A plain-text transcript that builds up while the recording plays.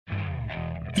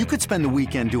You could spend the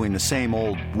weekend doing the same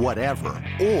old whatever,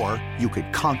 or you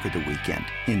could conquer the weekend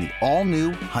in the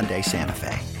all-new Hyundai Santa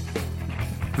Fe.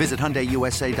 Visit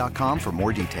HyundaiUSA.com for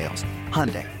more details.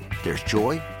 Hyundai, there's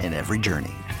joy in every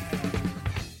journey.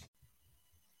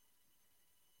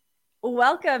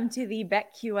 Welcome to the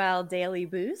BetQL Daily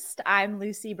Boost. I'm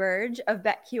Lucy Burge of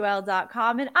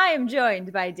BetQL.com, and I am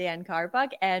joined by Dan Karpuck,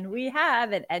 and we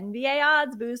have an NBA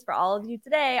odds boost for all of you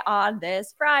today on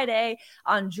this Friday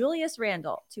on Julius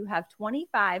Randle to have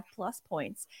 25 plus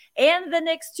points and the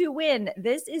Knicks to win.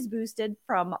 This is boosted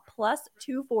from plus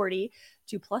 240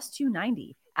 to plus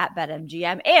 290 at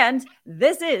BetMGM, and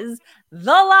this is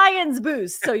the Lions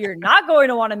boost, so you're not going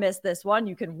to want to miss this one.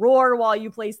 You can roar while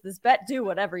you place this bet, do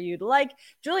whatever you'd like.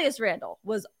 Julius Randle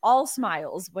was all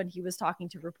smiles when he was talking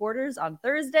to reporters on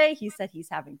Thursday. He said he's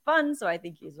having fun, so I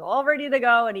think he's all ready to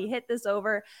go, and he hit this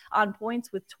over on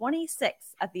points with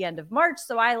 26 at the end of March,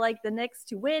 so I like the Knicks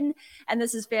to win, and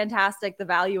this is fantastic, the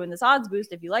value in this odds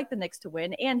boost. If you like the Knicks to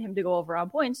win and him to go over on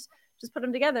points, just put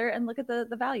them together and look at the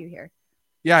value here.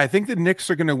 Yeah, I think the Knicks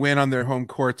are going to win on their home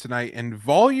court tonight, and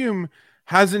volume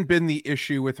hasn't been the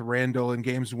issue with Randle in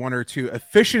games 1 or 2.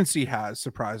 Efficiency has,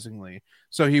 surprisingly.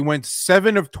 So he went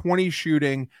 7 of 20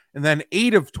 shooting and then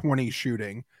 8 of 20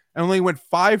 shooting, and only went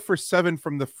 5 for 7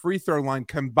 from the free throw line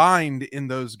combined in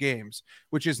those games,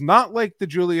 which is not like the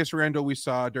Julius Randle we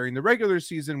saw during the regular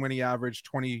season when he averaged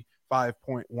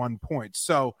 25.1 points.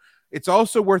 So it's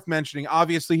also worth mentioning,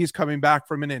 obviously, he's coming back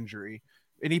from an injury.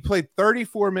 And he played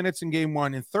 34 minutes in game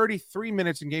 1 and 33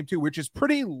 minutes in game 2, which is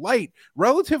pretty light,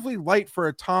 relatively light for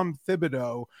a Tom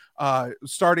Thibodeau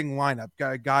starting lineup,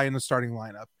 guy in the starting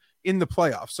lineup in the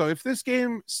playoffs. So if this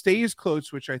game stays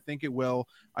close, which I think it will,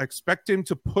 I expect him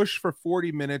to push for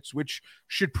 40 minutes, which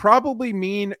should probably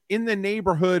mean in the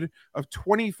neighborhood of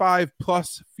 25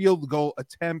 plus field goal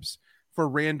attempts for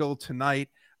Randle tonight.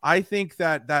 I think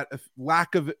that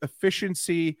lack of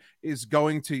efficiency is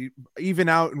going to even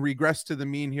out and regress to the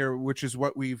mean here, which is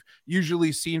what we've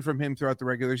usually seen from him throughout the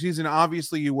regular season.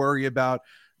 Obviously, you worry about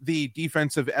the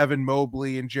defense of Evan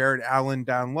Mobley and Jared Allen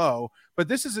down low, but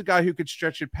this is a guy who could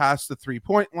stretch it past the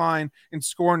 3-point line and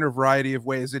score in a variety of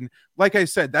ways. And like I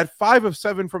said, that 5 of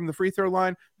 7 from the free throw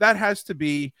line, that has to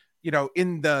be,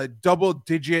 in the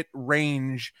double-digit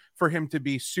range for him to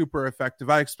be super effective.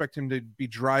 I expect him to be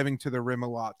driving to the rim a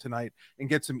lot tonight and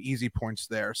get some easy points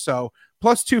there. So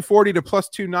plus 240 to plus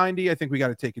 290, I think we got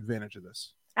to take advantage of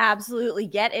this. Absolutely.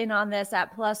 Get in on this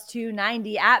at plus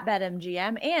 290 at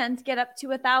BetMGM and get up to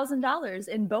 $1,000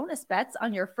 in bonus bets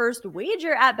on your first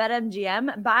wager at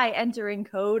BetMGM by entering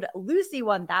code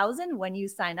Lucy1000 when you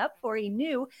sign up for a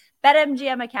new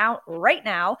BetMGM account right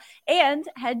now, and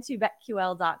head to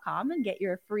BetQL.com and get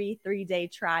your free 3-day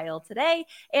trial today,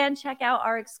 and check out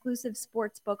our exclusive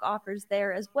sportsbook offers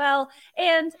there as well.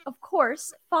 And of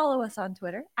course, follow us on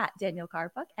Twitter at Daniel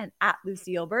Karpuck and at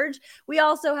Lucille Burge. We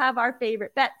also have our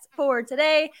favorite bets for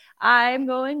today. I'm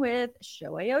going with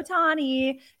Shohei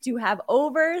Ohtani to have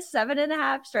over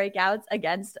 7.5 strikeouts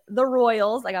against the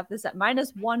Royals. I got this at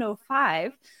minus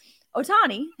 105.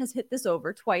 Ohtani has hit this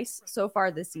over twice so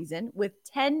far this season, with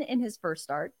 10 in his first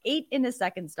start, 8 in his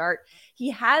second start. He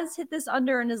has hit this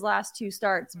under in his last 2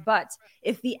 starts, but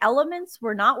if the elements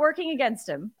were not working against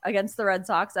him, against the Red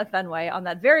Sox at Fenway on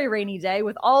that very rainy day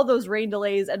with all those rain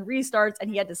delays and restarts,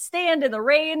 and he had to stand in the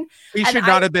rain. He should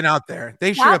not have been out there.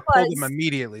 They should have pulled him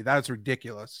immediately. That's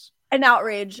ridiculous. An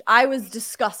outrage. I was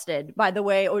disgusted by the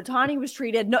way Ohtani was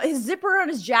treated. No, his zipper on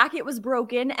his jacket was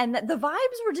broken, and the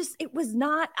vibes were just, it was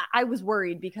not, I was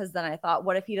worried because then I thought,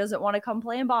 what if he doesn't want to come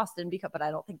play in Boston? But I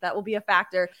don't think that will be a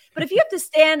factor. But if you have to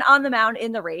stand on the mound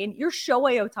in the rain, you're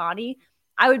Shohei Ohtani.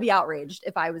 I would be outraged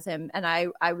if I was him, and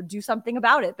I would do something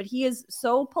about it. But he is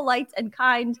so polite and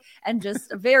kind and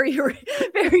just a very,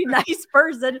 very nice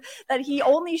person that he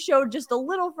only showed just a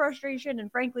little frustration.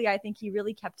 And frankly, I think he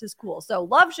really kept his cool. So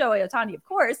love Shohei Ohtani, of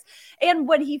course. And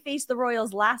when he faced the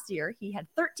Royals last year, he had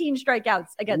 13 strikeouts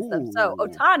against them. So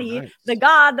Ohtani, nice. The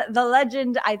god, the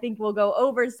legend, I think will go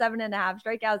over 7.5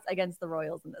 strikeouts against the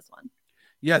Royals in this one.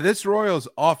 Yeah, this Royals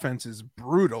offense is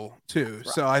brutal too.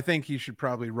 So I think he should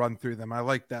probably run through them. I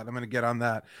like that. I'm going to get on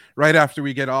that right after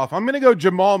we get off. I'm going to go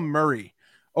Jamal Murray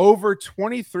over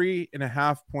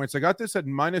 23.5 points. I got this at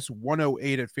minus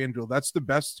 108 at FanDuel. That's the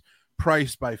best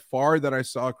price by far that I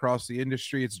saw across the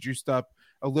industry. It's juiced up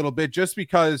a little bit just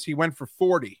because he went for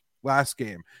 40 last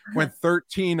game, went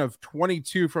 13 of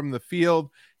 22 from the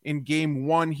field. In game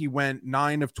 1, he went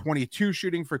 9 of 22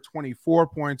 shooting for 24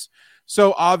 points.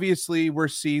 So obviously we're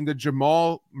seeing the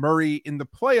Jamal Murray in the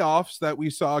playoffs that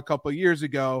we saw a couple of years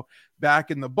ago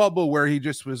back in the bubble, where he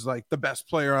just was like the best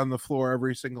player on the floor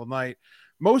every single night.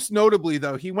 Most notably,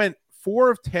 though, he went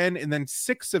 4 of 10 and then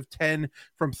 6 of 10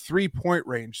 from 3-point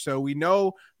range. So we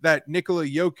know that Nikola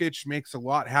Jokic makes a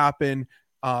lot happen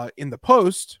in the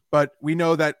post, but we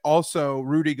know that also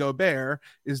Rudy Gobert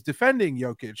is defending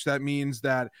Jokic. That means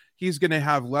that he's going to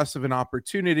have less of an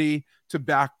opportunity to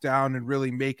back down and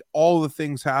really make all the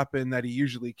things happen that he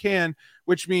usually can,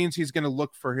 which means he's going to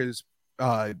look for his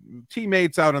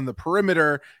teammates out on the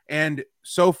perimeter. And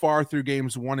so far through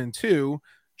games 1 and 2,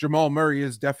 Jamal Murray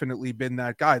has definitely been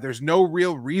that guy. There's no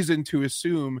real reason to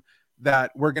assume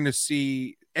that we're going to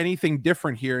see anything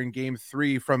different here in game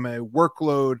 3 from a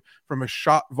workload, from a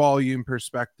shot volume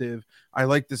perspective. I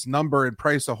like this number and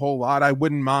price a whole lot. I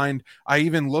wouldn't mind. I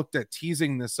even looked at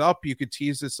teasing this up. You could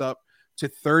tease this up to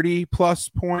 30 plus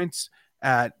points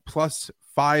at plus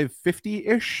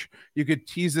 550-ish. You could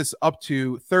tease this up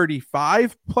to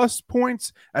 35 plus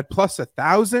points at plus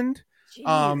 1,000.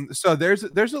 So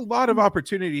there's a lot of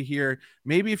opportunity here.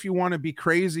 Maybe if you want to be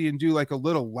crazy and do like a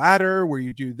little ladder where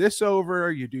you do this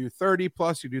over, you do 30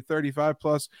 plus, you do 35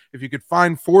 plus. If you could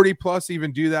find 40 plus,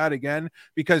 even do that again,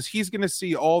 because he's going to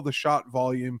see all the shot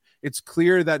volume. It's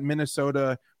clear that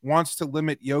Minnesota wants to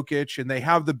limit Jokic, and they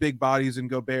have the big bodies in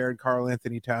Gobert and Karl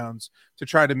Anthony Towns to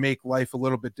try to make life a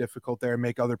little bit difficult there and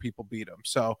make other people beat him.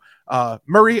 So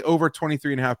Murray over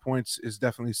 23.5 points is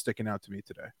definitely sticking out to me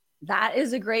today. That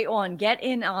is a great one. Get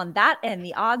in on that and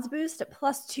the odds boost at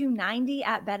plus 290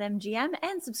 at BetMGM,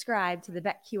 and subscribe to the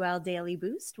BetQL Daily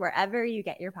Boost wherever you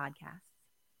get your podcasts.